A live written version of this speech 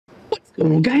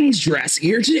Hello guys, Jurassic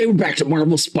here. Today we're back to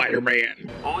Marvel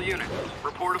Spider-Man. All units,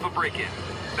 report of a break-in.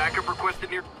 Backup requested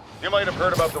near... You might have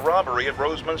heard about the robbery at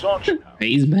Roseman's auction house.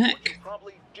 He's What back. you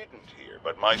probably didn't hear,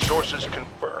 but my sources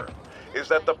confirm, is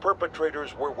that the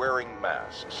perpetrators were wearing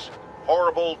masks.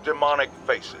 Horrible, demonic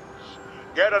faces.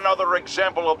 Yet another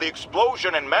example of the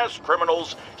explosion in mass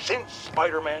criminals since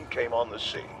Spider-Man came on the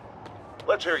scene.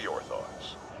 Let's hear your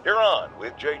thoughts. You're on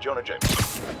with J. Jonah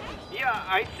Jameson. Yeah,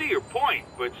 I see your point,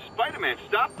 but Spider-Man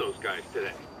stopped those guys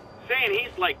today. Saying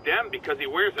he's like them because he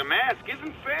wears a mask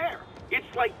isn't fair.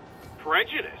 It's like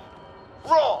prejudice.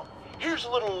 Wrong! Here's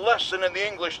a little lesson in the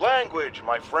English language,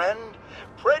 my friend.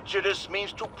 Prejudice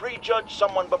means to prejudge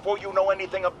someone before you know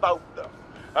anything about them.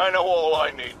 I know all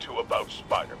I need to about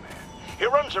Spider-Man. He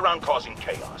runs around causing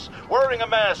chaos, wearing a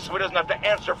mask so he doesn't have to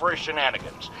answer for his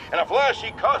shenanigans, and a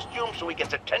flashy costume so he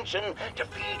gets attention to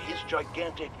feed his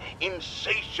gigantic,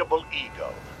 insatiable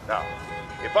ego. Now,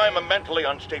 if I'm a mentally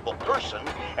unstable person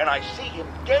and I see him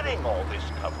getting all this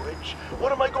coverage,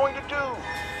 what am I going to do?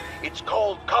 It's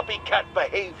called copycat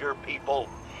behavior, people,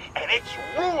 and it's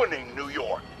ruining New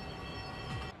York.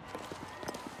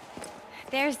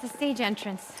 There's the stage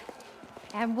entrance.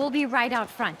 And we'll be right out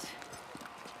front.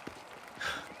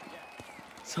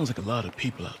 Sounds like a lot of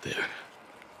people out there.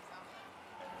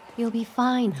 You'll be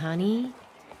fine, honey.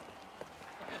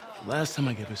 Last time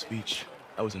I gave a speech,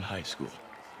 I was in high school.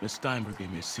 Miss Steinberg gave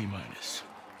me a C-.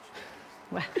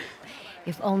 Well,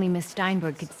 if only Miss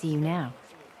Steinberg could see you now.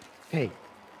 Hey,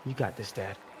 you got this,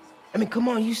 Dad. I mean, come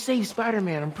on, you saved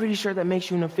Spider-Man. I'm pretty sure that makes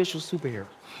you an official superhero.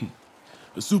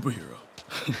 A superhero.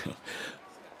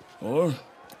 Or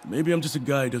maybe I'm just a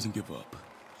guy who doesn't give up.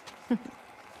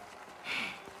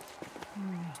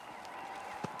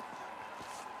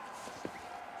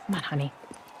 Come on, honey.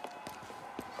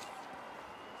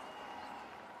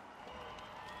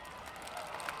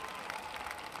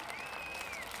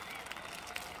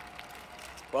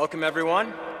 Welcome,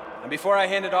 everyone. And before I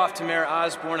hand it off to Mayor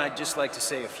Osbourne, I'd just like to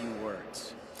say a few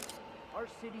words. Our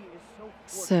city is so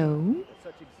So?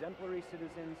 such exemplary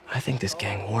citizens. I think this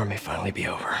gang war may finally be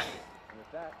over.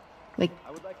 Like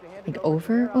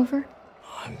Over? over?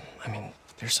 I mean,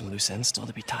 there's some loose ends still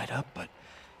to be tied up, but...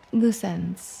 Loose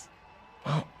ends.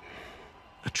 Well,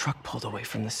 a truck pulled away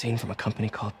from the scene from a company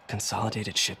called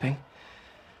Consolidated Shipping.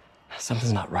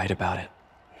 Something's not right about it.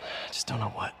 I just don't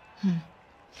know what.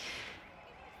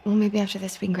 Well, maybe after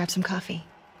this we can grab some coffee.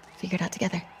 Figure it out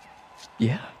together.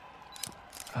 Yeah.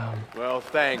 Well,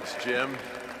 thanks, Jim.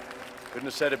 Couldn't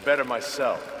have said it better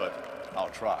myself, but I'll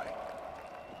try.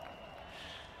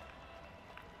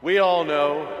 We all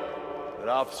know that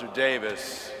Officer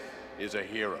Davis is a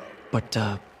hero. But,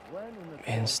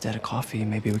 instead of coffee,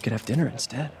 maybe we could have dinner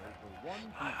instead.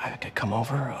 I could come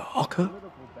over, I'll cook.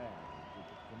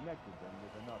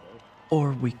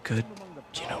 Or we could,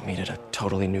 meet at a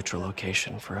totally neutral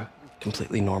location for a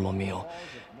completely normal meal,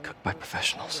 cooked by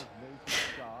professionals.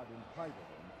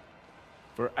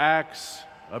 For acts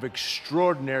of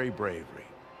extraordinary bravery,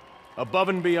 above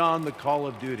and beyond the call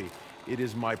of duty, it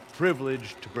is my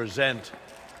privilege to present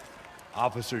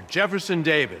Officer Jefferson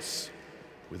Davis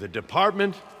with the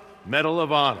Department Medal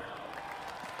of Honor.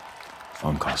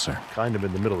 Phone call, sir. Kind of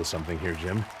in the middle of something here,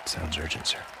 Jim. Sounds urgent,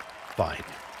 sir. Fine.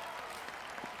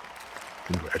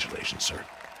 Congratulations, sir.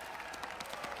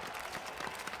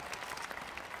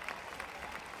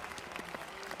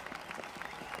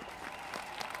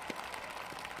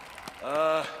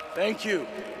 Thank you,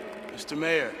 Mr.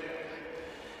 Mayor.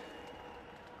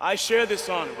 I share this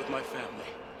honor with my family.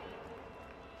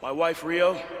 My wife,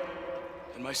 Rio,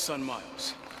 and my son,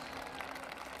 Miles.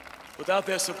 Without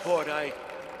their support, I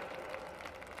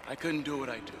couldn't do what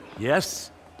I do.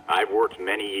 Yes? I've worked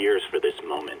many years for this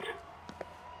moment.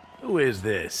 Who is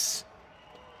this?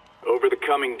 Over the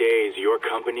coming days, your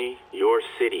company, your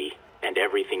city, and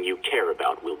everything you care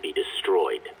about will be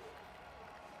destroyed.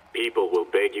 People will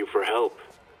beg you for help,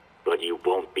 but you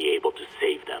won't be able to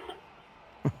save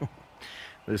them.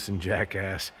 Listen,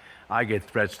 jackass, I get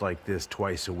threats like this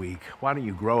twice a week. Why don't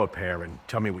you grow a pair and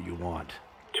tell me what you want?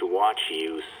 To watch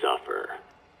you suffer.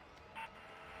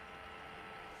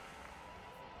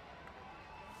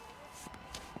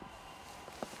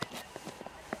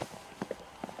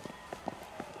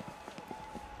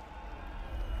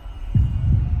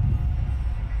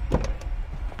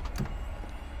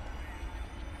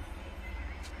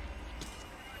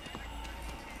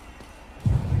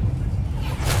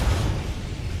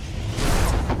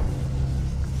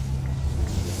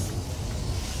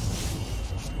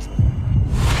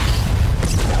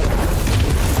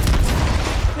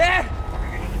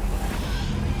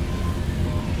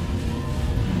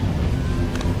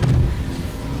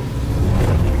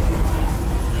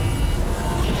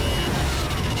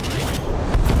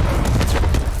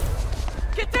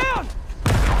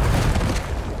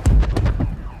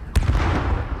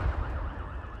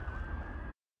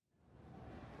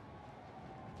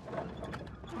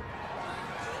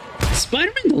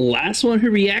 Spider-Man the last one who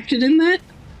reacted in that?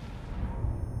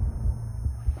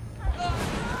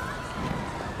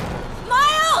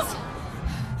 Miles!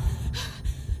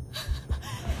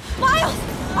 Miles!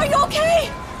 Are you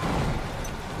okay?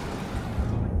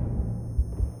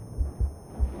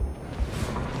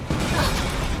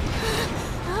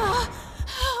 Miles!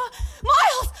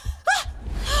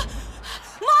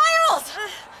 Miles!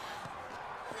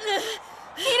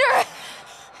 Peter!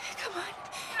 Come on,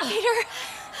 Peter.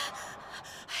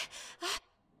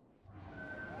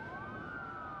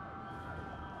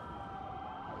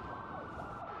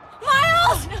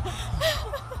 Miles!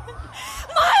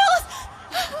 Miles!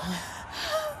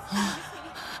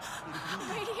 I'm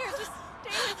right here. Just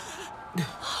stay with me.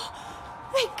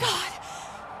 Thank God.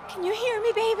 Can you hear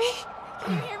me, baby?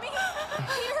 Can you hear me?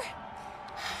 Peter?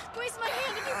 Squeeze my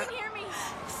hand if you can hear me.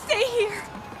 Stay here.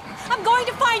 I'm going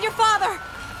to find your father.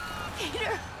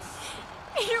 Peter.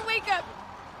 Peter, wake up.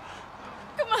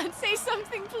 Come on, say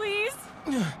something, please.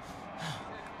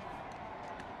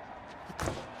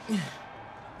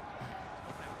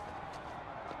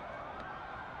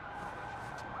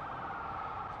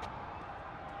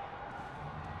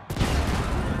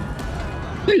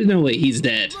 There's no way he's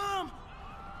dead.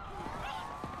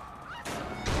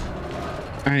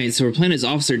 Alright, so we're playing as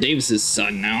Officer Davis's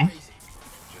son now.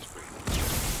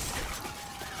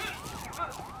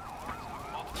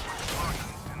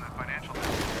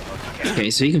 Okay,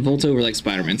 so he can vault over like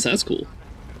Spider-Man, so that's cool.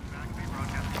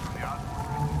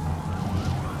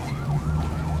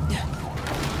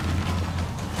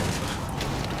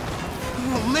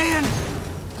 Oh, man!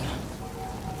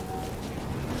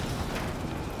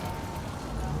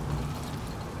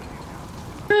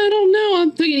 I don't know,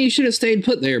 I'm thinking you should have stayed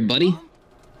put there, buddy.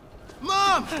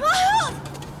 Mom!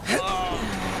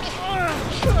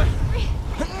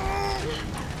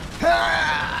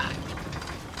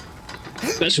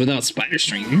 Especially without spider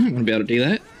string, you're not gonna be able to do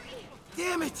that.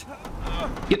 Damn it!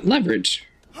 Get leverage.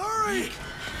 Hurry!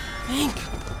 Think!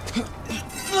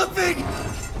 Flipping!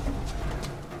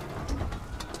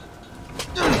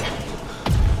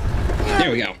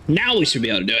 There we go. Now we should be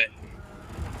able to do it.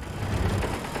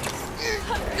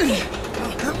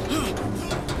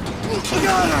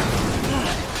 Got her!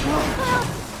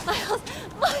 Miles!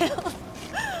 Miles!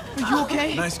 Are you okay?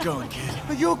 Nice going, kid.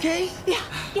 Are you okay? Yeah,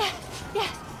 yes.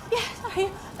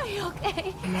 Are you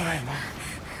okay? I'm alright, Mom.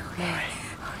 I'm alright.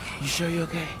 You sure you're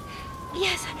okay?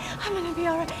 Yes, I'm gonna be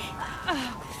alright.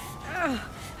 I'm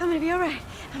gonna be alright.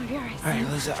 I'm gonna be alright. Alright,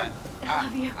 Lisa. I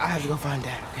love you. I have to go find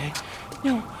Dad, okay?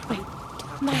 No, wait.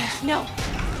 Miles, no.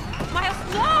 Miles,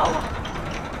 no!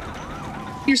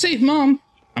 You're safe, Mom.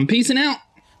 I'm peacing out.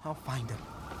 I'll find him.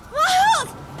 Miles!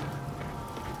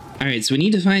 Alright, so we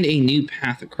need to find a new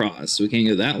path across. So we can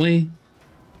go that way.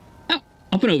 Oh,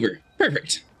 up and over.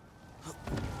 Perfect.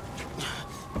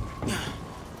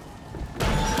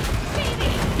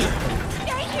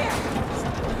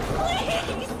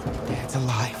 Dad's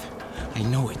alive. I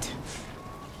know it.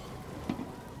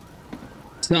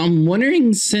 So I'm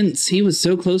wondering, since he was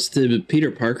so close to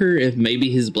Peter Parker, if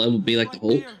maybe his blood would be like the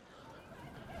Hulk.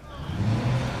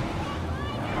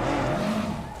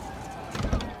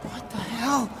 What the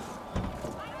hell?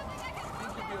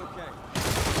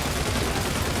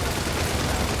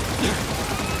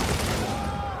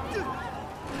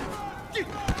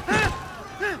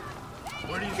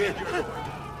 Where do you think you're going?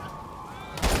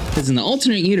 Because in the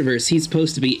alternate universe, he's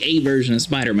supposed to be a version of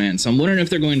Spider-Man. So I'm wondering if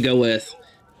they're going to go with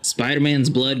Spider-Man's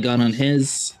blood got on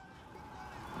his,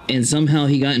 and somehow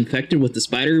he got infected with the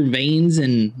spider veins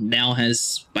and now has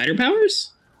spider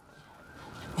powers?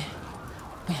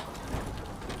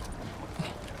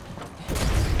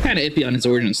 Kind of iffy on his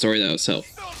origin story though, so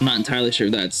I'm not entirely sure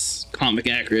if that's comic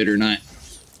accurate or not.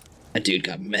 That dude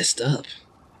got messed up.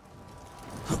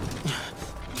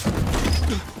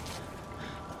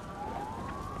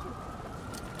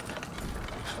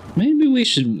 Maybe we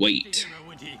should wait.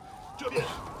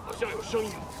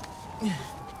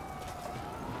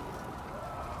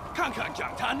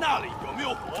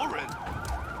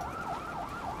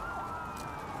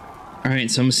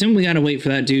 Alright, so I'm assuming we gotta wait for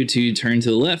that dude to turn to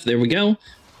the left. There we go.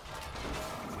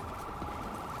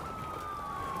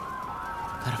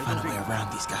 Gotta find a way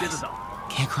around these guys.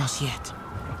 Can't cross yet.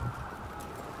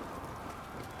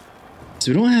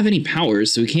 So we don't have any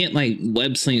powers, so we can't like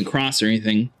web sling across or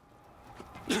anything.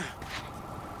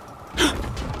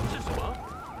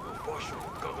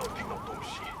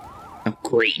 Oh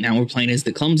great, now we're playing as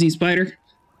the clumsy spider.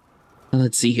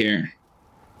 Let's see here.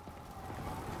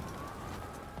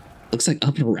 Looks like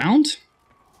up and around?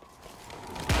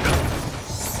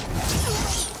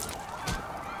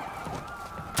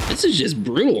 This is just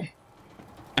brutal.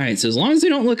 Alright, so as long as they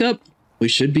don't look up, we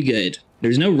should be good.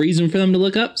 There's no reason for them to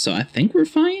look up, so I think we're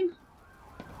fine.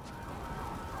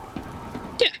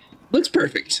 Yeah, looks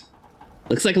perfect.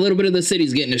 Looks like a little bit of the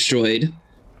city's getting destroyed.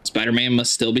 Spider-Man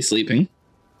must still be sleeping.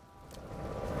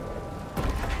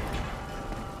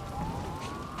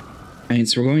 Alright,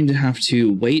 so we're going to have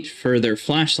to wait for their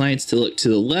flashlights to look to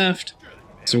the left.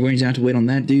 So we're going to have to wait on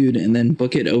that dude and then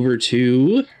book it over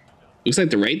to... looks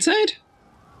like the right side?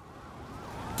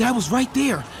 Dad was right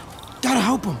there. Gotta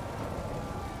help him.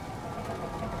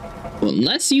 Well,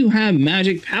 unless you have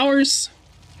magic powers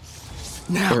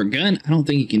now. Or a gun, I don't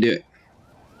think you can do it.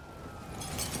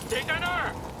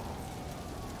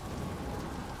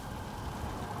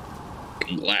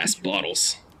 Glass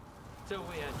bottles.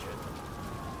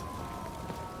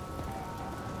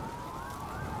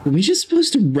 Are we just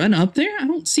supposed to run up there? I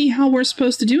don't see how we're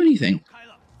supposed to do anything.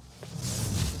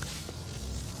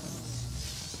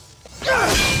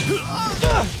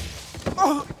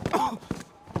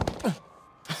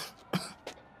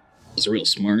 That's real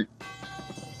smart.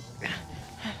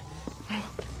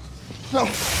 No.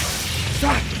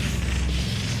 Stop.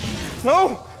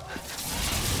 No.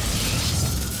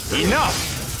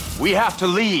 Enough! We have to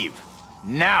leave.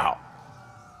 Now.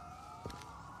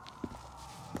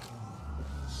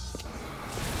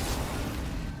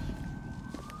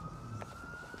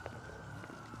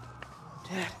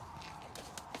 Dad.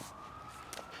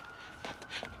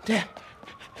 Dad.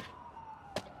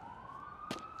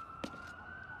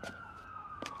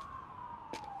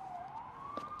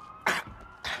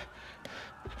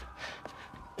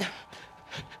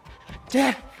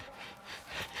 Dad!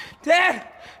 Dad!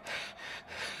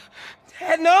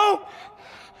 Dad, no!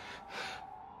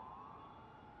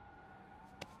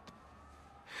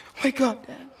 Wake up,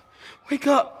 Dad. Wake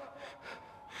up.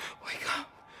 Wake up.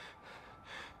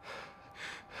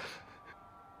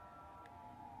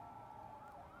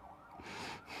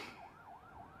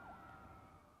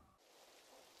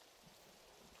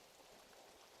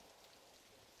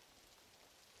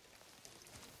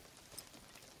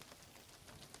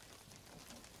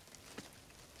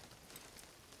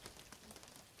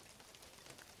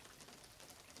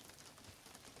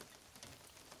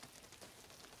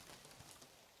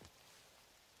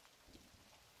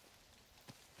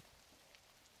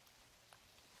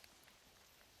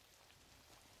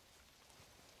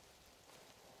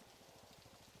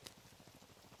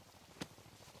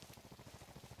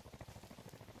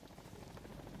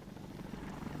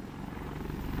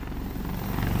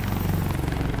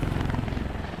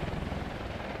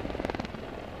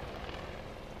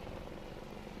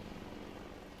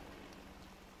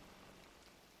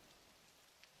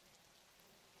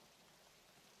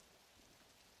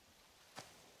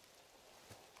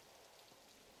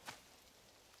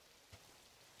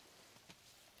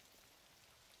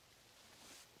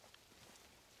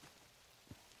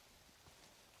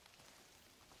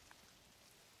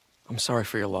 I'm sorry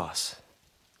for your loss.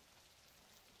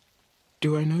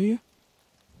 Do I know you?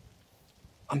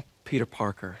 I'm Peter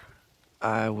Parker.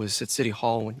 I was at City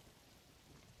Hall when...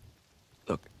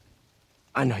 Look,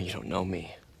 I know you don't know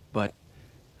me, but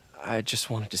I just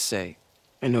wanted to say...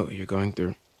 I know what you're going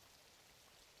through.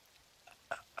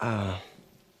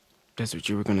 That's what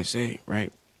you were gonna say,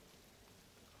 right?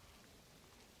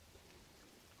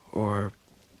 Or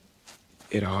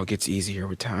it all gets easier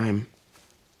with time.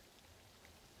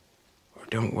 Or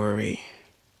don't worry.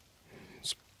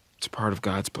 It's part of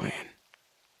God's plan.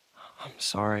 I'm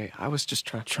sorry. I was just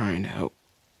trying to help.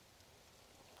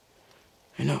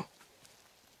 I know.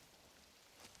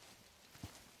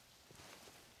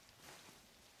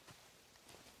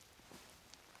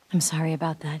 I'm sorry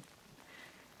about that.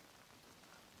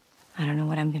 I don't know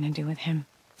what I'm gonna do with him.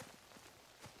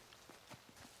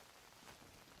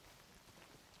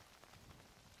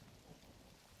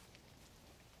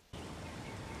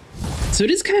 So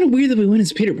it is kind of weird that we went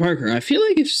as Peter Parker. I feel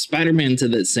like if Spider-Man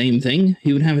said that same thing,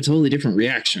 he would have a totally different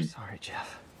reaction. Sorry,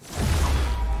 Jeff.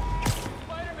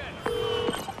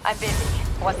 I'm busy.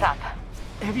 What's up?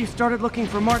 Have you started looking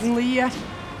for Martin Lee yet?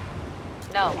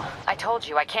 No. I told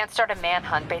you, I can't start a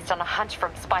manhunt based on a hunch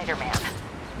from Spider-Man.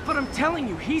 But I'm telling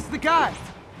you, he's the guy.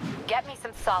 Get me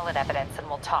some solid evidence and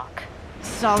we'll talk.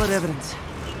 Solid evidence.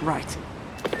 Right.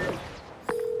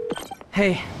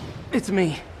 Hey, it's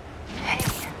me. Hey.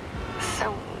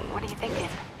 So, what are you thinking?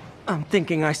 I'm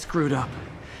thinking I screwed up.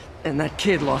 And that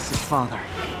kid lost his father.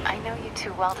 I know you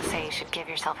too well to say you should give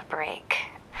yourself a break.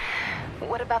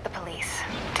 What about the police?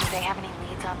 Do they have any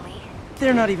leads on Lee?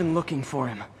 They're not even looking for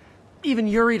him. Even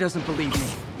Yuri doesn't believe me.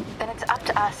 Then it's up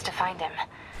to us to find him.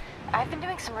 I've been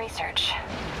doing some research.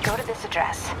 Go to this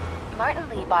address. Martin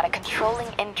Lee bought a controlling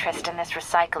interest in this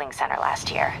recycling center last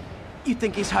year. You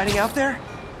think he's hiding out there?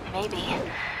 Maybe.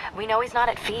 We know he's not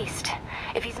at Feast.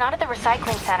 If he's not at the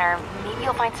recycling center, maybe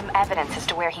you'll find some evidence as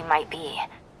to where he might be.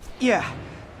 Yeah.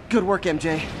 Good work,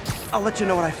 MJ. I'll let you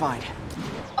know what I find.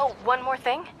 Oh, one more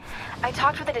thing. I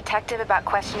talked with a detective about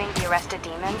questioning the arrested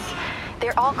demons.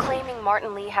 They're all claiming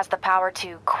Martin Lee has the power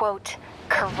to, quote,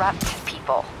 corrupt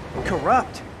people.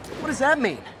 Corrupt? What does that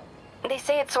mean? They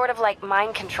say it's sort of like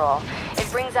mind control. It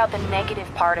brings out the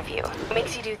negative part of you.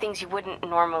 Makes you do things you wouldn't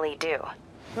normally do.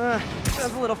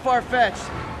 Sounds a little far-fetched.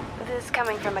 This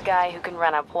coming from a guy who can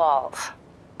run up walls.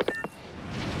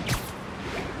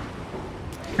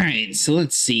 Alright, so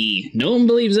let's see. No one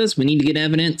believes us. We need to get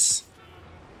evidence.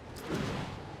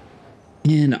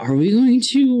 And are we going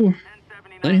to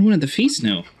let anyone at the feast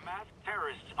know? Masked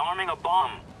terrorists arming a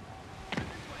bomb.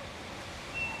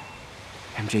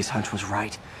 MJ's hunch was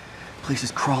right. The place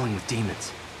is crawling with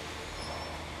demons.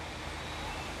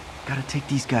 Gotta take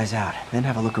these guys out, then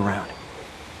have a look around.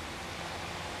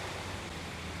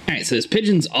 Alright, so there's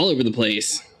pigeons all over the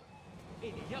place.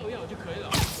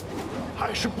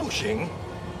 Alright,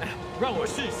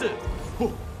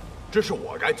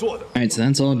 so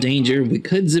that's all danger. We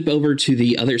could zip over to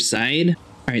the other side.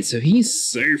 Alright, so he's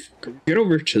safe. Get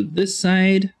over to this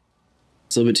side.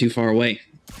 It's a little bit too far away.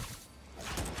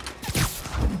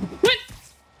 What?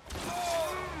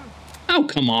 Oh,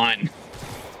 come on.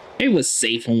 It was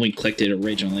safe when we clicked it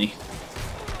originally.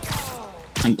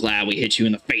 I'm glad we hit you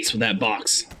in the face with that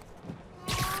box.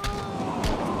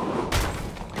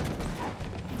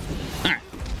 Alright.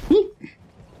 Woo.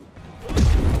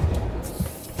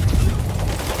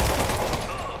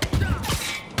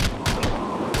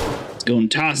 Let's go and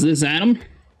toss this at him.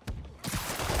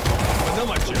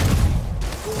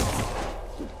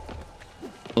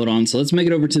 Hold on, so let's make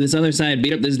it over to this other side,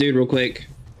 beat up this dude real quick.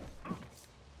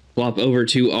 Swap over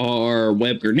to our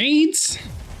web grenades.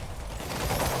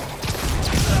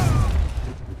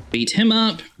 Beat him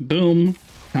up. Boom.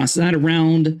 Toss that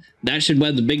around. That should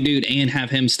web the big dude and have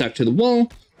him stuck to the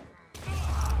wall.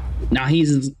 Now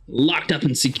he's locked up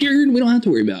and secured. We don't have to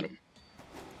worry about him.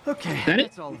 Okay, Is that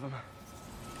that's it? all of them.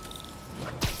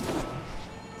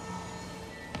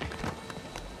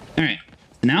 Alright.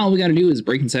 Now all we gotta do is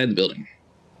break inside the building.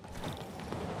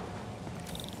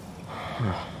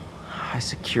 High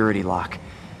security lock.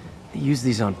 They use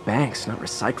these on banks, not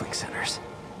recycling centers.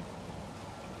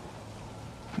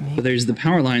 But there's the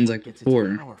power lines like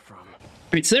before.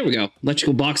 Alright, so there we go.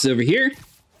 Electrical box over here.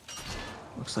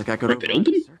 Looks like I could rip it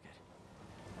open.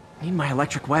 Need my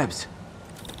electric webs.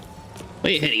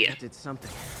 Way ahead of you. Did something.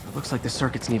 It looks like the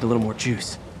circuits need a little more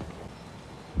juice.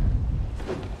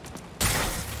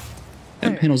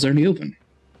 That panel's already open.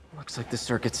 Looks like the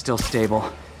circuit's still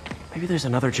stable. Maybe there's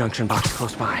another junction box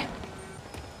close by.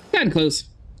 Got close.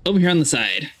 Over here on the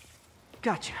side.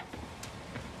 Gotcha.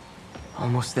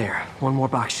 Almost there. One more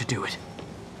box should do it.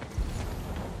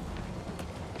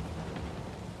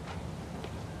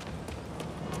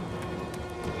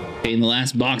 Okay, and the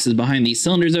last box is behind these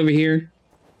cylinders over here.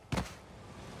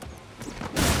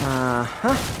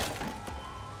 Uh-huh.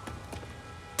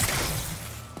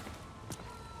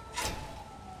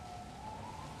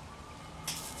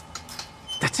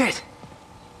 That's it.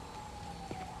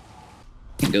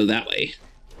 Can go that way.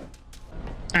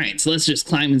 Alright, so let's just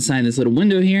climb inside this little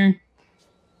window here.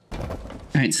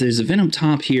 Alright, so there's a vent up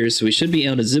top here, so we should be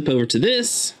able to zip over to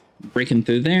this, break in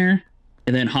through there,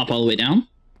 and then hop all the way down.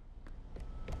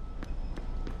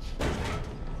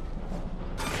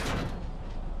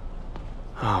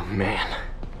 Oh, man.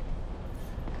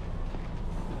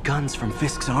 Guns from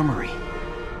Fisk's armory.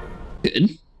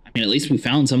 Good. I mean, at least we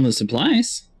found some of the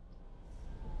supplies.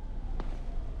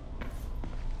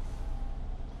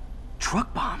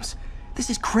 Truck bombs? This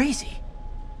is crazy.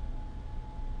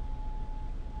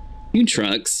 2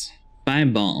 trucks,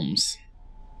 5 bombs.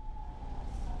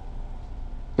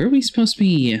 Where are we supposed to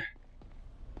be?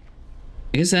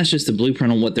 I guess that's just a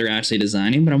blueprint on what they're actually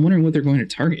designing, but I'm wondering what they're going to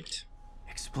target.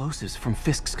 Explosives from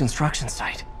Fisk's construction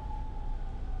site.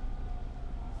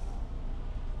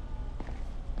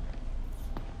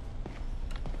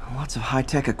 Lots of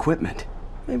high-tech equipment.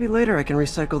 Maybe later I can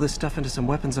recycle this stuff into some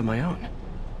weapons of my own.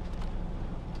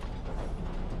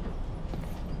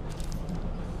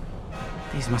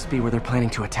 These must be where they're planning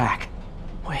to attack.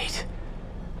 Wait,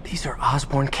 these are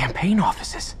Osbourne campaign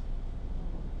offices.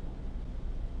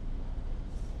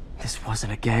 This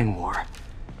wasn't a gang war.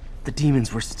 The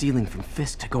demons were stealing from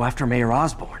Fisk to go after Mayor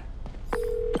Osbourne.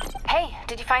 Hey,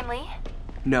 did you find Lee?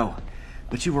 No,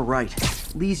 but you were right.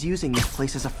 Lee's using this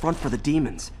place as a front for the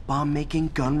demons. Bomb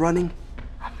making, gun running.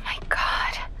 Oh my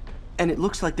god. And it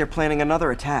looks like they're planning another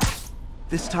attack.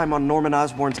 This time on Norman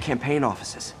Osborn's campaign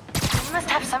offices. You must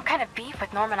have some kind of beef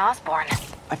with Norman Osbourne.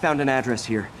 I found an address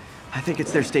here. I think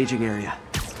it's their staging area.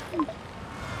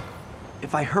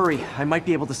 If I hurry, I might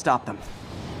be able to stop them.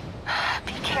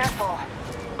 Be careful.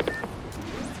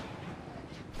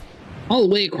 All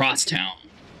the way across town.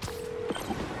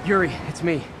 Yuri, it's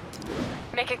me.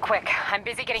 Make it quick. I'm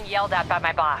busy getting yelled at by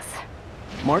my boss.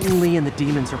 Martin Lee and the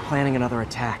demons are planning another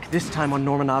attack, this time on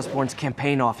Norman Osborn's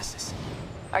campaign offices.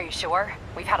 Are you sure?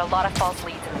 We've had a lot of false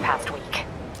leads in the past week.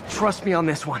 Trust me on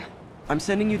this one. I'm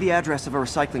sending you the address of a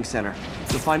recycling center.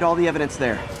 You'll find all the evidence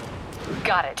there.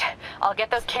 Got it. I'll get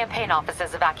those campaign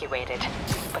offices evacuated.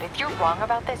 But if you're wrong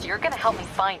about this, you're gonna help me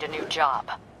find a new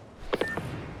job.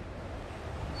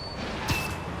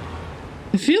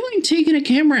 I feel like taking a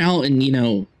camera out and, you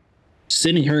know,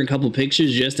 sending her a couple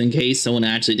pictures just in case someone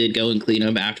actually did go and clean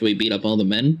up after we beat up all the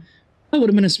men. That would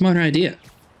have been a smarter idea.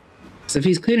 So if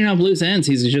he's cleaning up loose ends,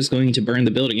 he's just going to burn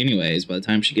the building anyways by the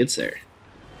time she gets there.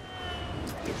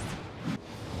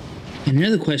 And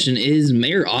another question, is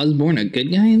Mayor Osbourne a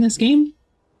good guy in this game?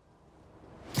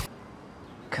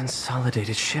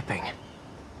 Consolidated shipping.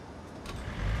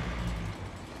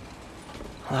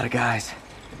 A lot of guys.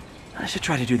 I should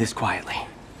try to do this quietly,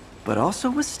 but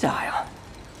also with style.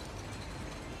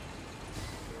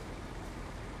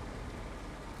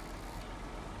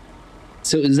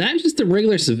 So is that just a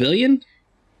regular civilian?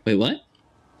 Wait, what?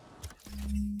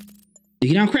 You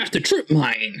can now craft a trip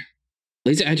mine.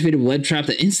 Laser activated web trap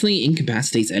that instantly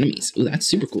incapacitates enemies. Ooh, that's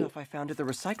super cool. Stuff I found at the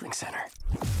recycling center.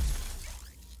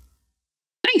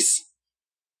 Nice.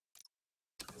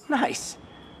 Nice.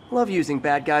 Love using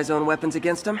bad guys' own weapons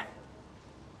against them.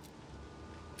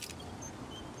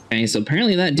 Okay, so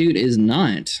apparently that dude is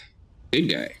not a good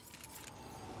guy.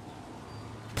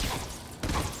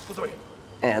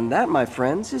 And that, my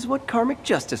friends, is what karmic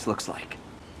justice looks like.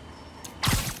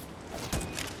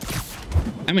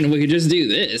 I mean, we could just do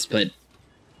this, but I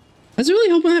was really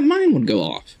hoping that mine would go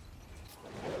off.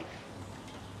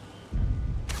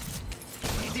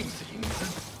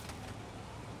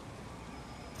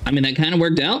 I mean, that kind of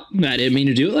worked out. I didn't mean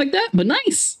to do it like that, but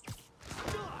nice.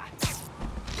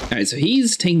 All right, so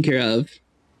he's taken care of.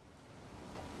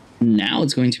 Now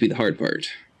it's going to be the hard part.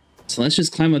 So let's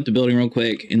just climb up the building real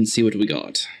quick and see what we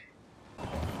got.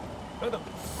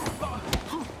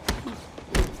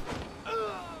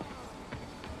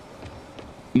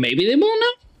 Maybe they won't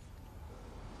know?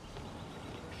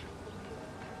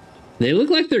 They look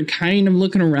like they're kind of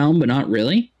looking around, but not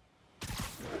really.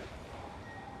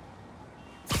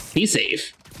 He's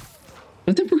safe.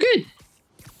 I think we're good.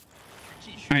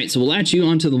 Alright, so we'll latch you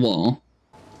onto the wall.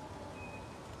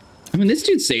 I mean, this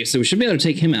dude's safe, so we should be able to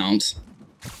take him out.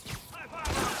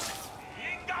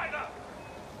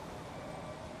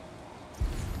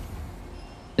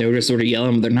 They were just sort of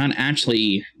yelling, but they're not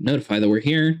actually notified that we're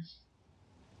here.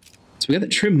 So we got the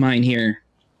trim mine here.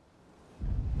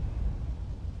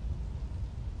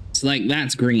 So, like,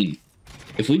 that's green.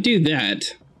 If we do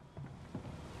that...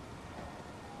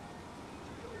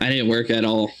 I didn't work at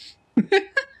all.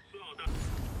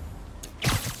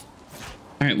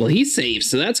 Alright, well, he's safe,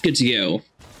 so that's good to go.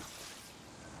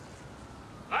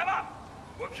 How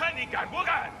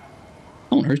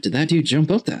on earth did that dude jump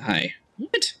up that high?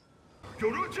 What?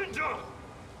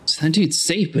 So that dude's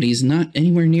safe, but he's not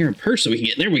anywhere near a perch, so we can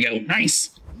get... There we go.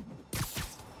 Nice.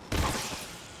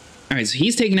 Alright, so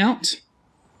he's taken out.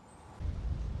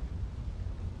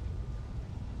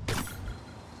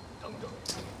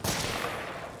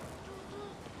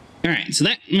 Alright, so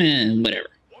that... whatever.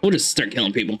 We'll just start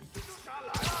killing people.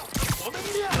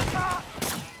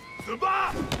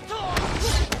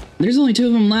 There's only 2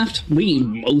 of them left. We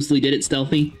mostly did it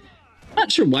stealthy.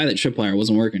 Not sure why that tripwire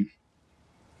wasn't working.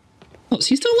 Oh, is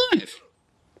he still alive?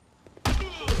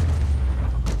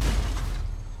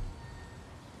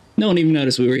 No one even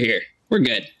noticed we were here. We're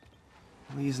good.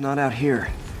 Lee's not out here.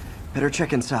 Better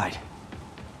check inside.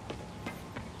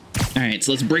 Alright,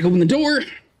 so let's break open the door.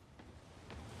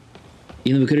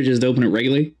 You know, we could have just opened it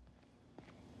regularly.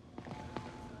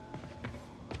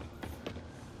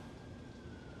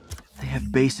 They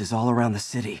have bases all around the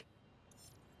city.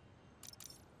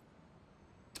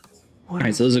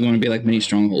 Alright, so those are going to be like mini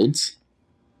strongholds.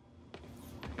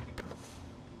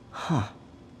 Huh.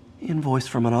 Invoice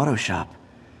from an auto shop.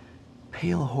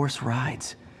 Pale Horse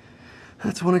Rides.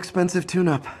 That's one expensive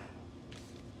tune-up.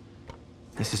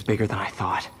 This is bigger than I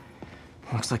thought.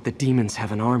 Looks like the demons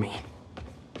have an army.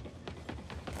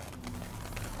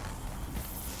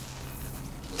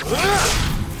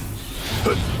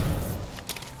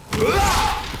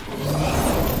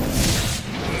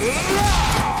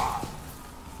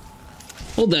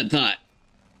 Hold that thought.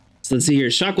 So let's see here.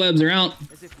 Shockwebs are out.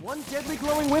 As if one deadly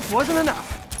glowing whip wasn't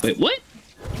enough. Wait, what?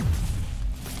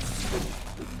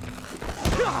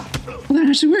 Well, that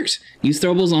actually works. Use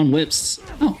throwables on whips.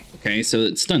 Oh, okay, so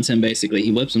it stunts him basically.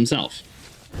 He whips himself.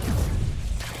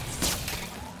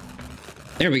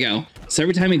 There we go. So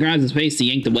every time he grabs his face to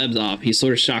yank the webs off, he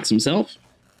sort of shocks himself.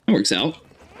 That works out.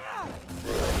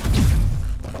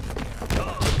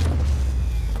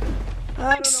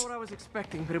 I don't know what I was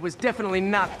expecting, but it was definitely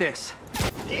not this.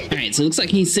 Alright, so it looks like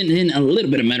he's sending in a little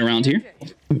bit of men around here.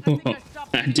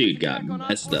 That dude got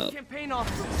messed up. Nice.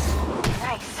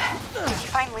 Did you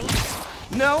find leads?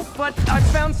 No, but I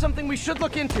found something we should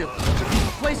look into. A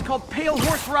place called Pale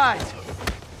Horse Rides.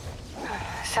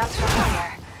 Sounds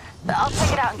familiar. But I'll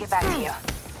check it out and get back to you.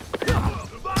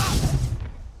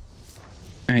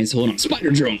 Alright, so hold on.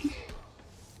 Spider drone. Is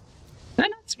that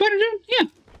not spider drone? Yeah.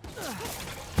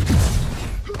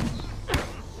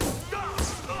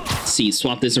 Let's see,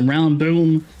 swap this around.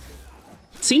 Boom.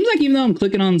 Seems like even though I'm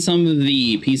clicking on some of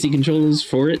the PC controls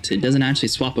for it, it doesn't actually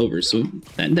swap over. So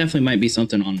that definitely might be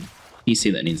something on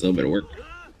PC that needs a little bit of work.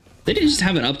 They did just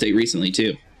have an update recently,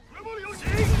 too.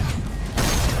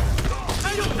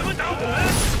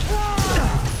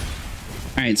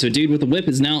 Alright, so dude with the whip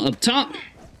is now up top.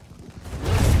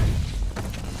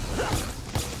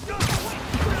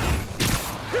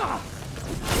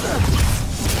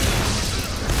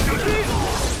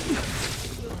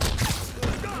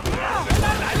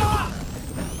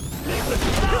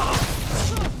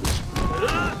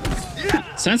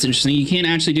 So that's interesting. You can't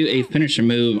actually do a finisher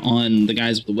move on the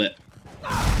guys with the whip.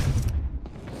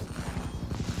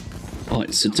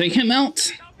 Alright, so take him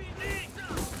out.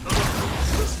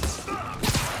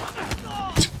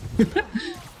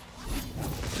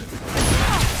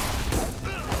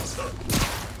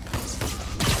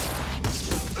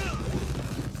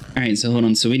 Alright, so hold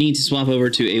on. So we need to swap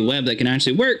over to a web that can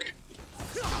actually work.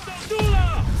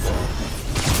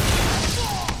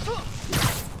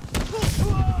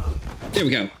 There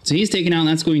we go. So he's taken out.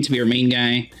 That's going to be our main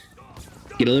guy.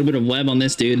 Get a little bit of web on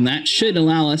this dude, and that should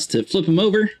allow us to flip him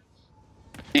over.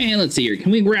 And let's see here.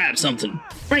 Can we grab something?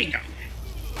 There you go.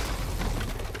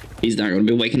 He's not going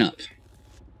to be waking up.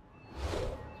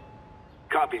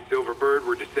 Copy, Silverbird.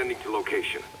 We're descending to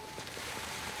location.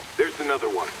 There's another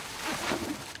one.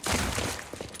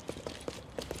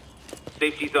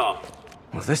 Safety's off.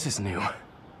 Well, this is new.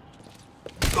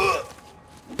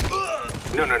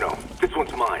 No. This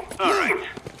one's mine. All right.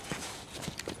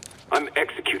 I'm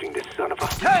executing this son of a...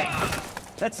 Hey!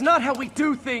 That's not how we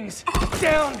do things.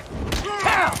 Down!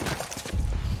 Down!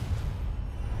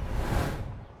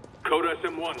 Code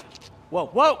SM1.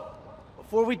 Whoa!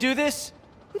 Before we do this,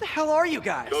 who the hell are you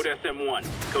guys? Code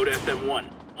SM1. Code SM1.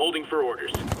 Holding for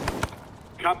orders.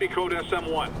 Copy Code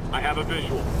SM1. I have a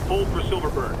visual. Hold for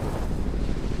Silverbird.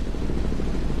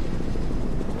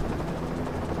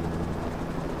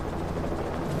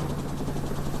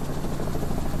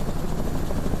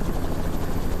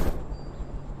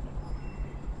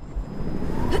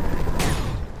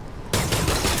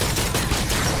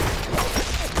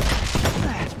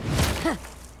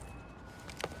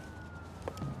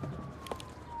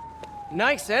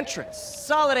 Nice entrance.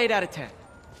 Solid 8 out of 10.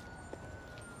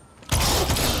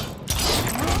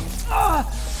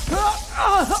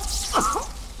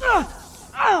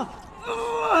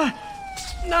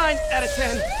 9 out of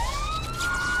 10.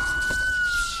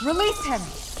 Release him.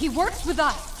 He works with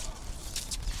us.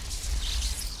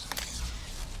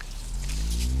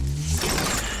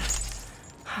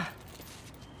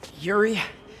 Yuri,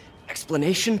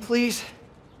 explanation, please?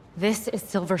 This is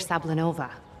Silver Sablinova,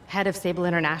 head of Sable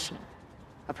International,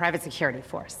 a private security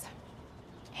force.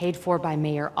 Paid for by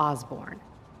Mayor Osbourne.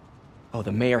 Oh,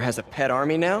 the mayor has a pet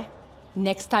army now?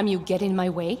 Next time you get in my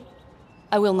way,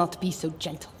 I will not be so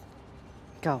gentle.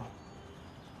 Go.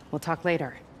 We'll talk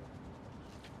later.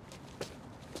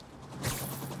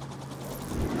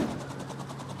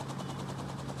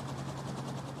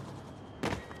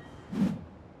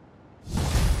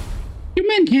 Your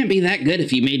men can't be that good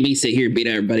if you made me sit here and beat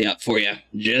everybody up for you.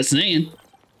 Just saying.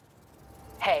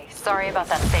 Hey, sorry about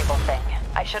that Sable thing.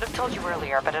 I should have told you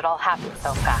earlier, but it all happened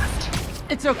so fast.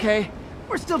 It's okay.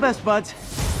 We're still best buds.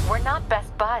 We're not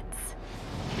best buds.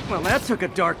 Well, that took a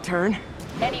dark turn.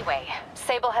 Anyway,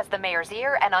 Sable has the mayor's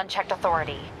ear and unchecked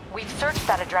authority. We've searched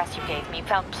that address you gave me,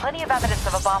 found plenty of evidence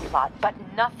of a bomb plot, but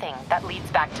nothing that leads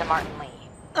back to Martin Lee.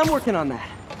 I'm working on that.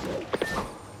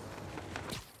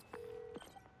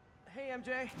 Hey,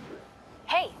 MJ.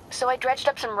 Hey, so I dredged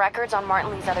up some records on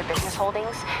Martin Lee's other business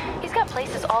holdings. He's got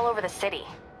places all over the city.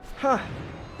 Huh.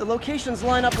 The locations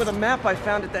line up with a map I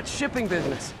found at that shipping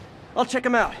business. I'll check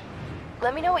them out.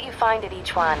 Let me know what you find at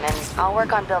each one, and I'll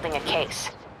work on building a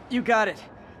case. You got it.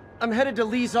 I'm headed to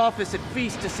Lee's office at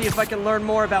Feast to see if I can learn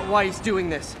more about why he's doing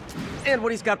this. And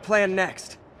what he's got planned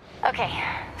next. Okay,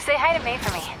 say hi to May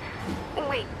for me.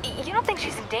 Wait, you don't think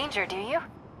she's in danger, do you?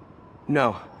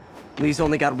 No. Lee's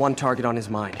only got one target on his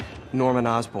mind. Norman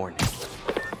Osbourne.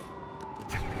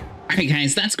 Alright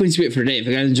guys, that's going to be it for today. If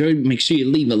you guys enjoyed, make sure you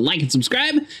leave a like and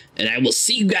subscribe, and I will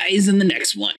see you guys in the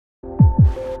next one.